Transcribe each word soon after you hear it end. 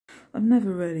I've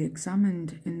never really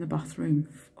examined in the bathroom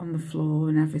on the floor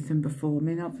and everything before. I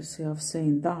mean, obviously I've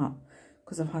seen that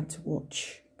because I've had to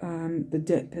watch the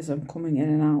dip as I'm coming in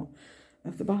and out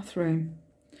of the bathroom.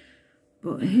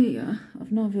 But here,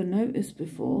 I've never noticed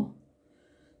before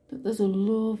that there's a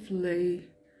lovely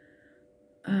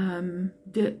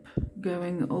dip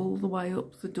going all the way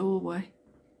up the doorway,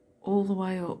 all the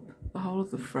way up the whole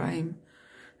of the frame.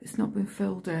 It's not been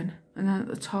filled in, and then at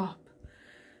the top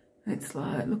it's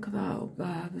like, look at that up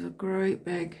there, there's a great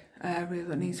big area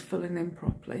that needs filling in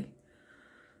properly,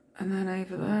 and then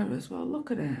over there as well,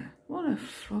 look at it, what a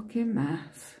fucking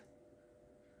mess.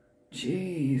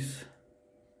 Jeez.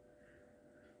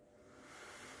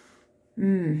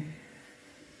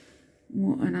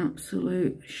 What an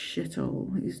absolute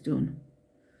shithole he's done.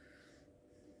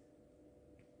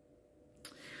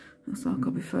 Looks like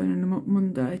I'll be phoning him up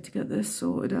Monday to get this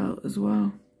sorted out as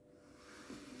well.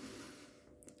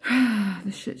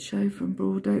 The shit show from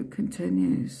Broadoak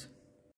continues.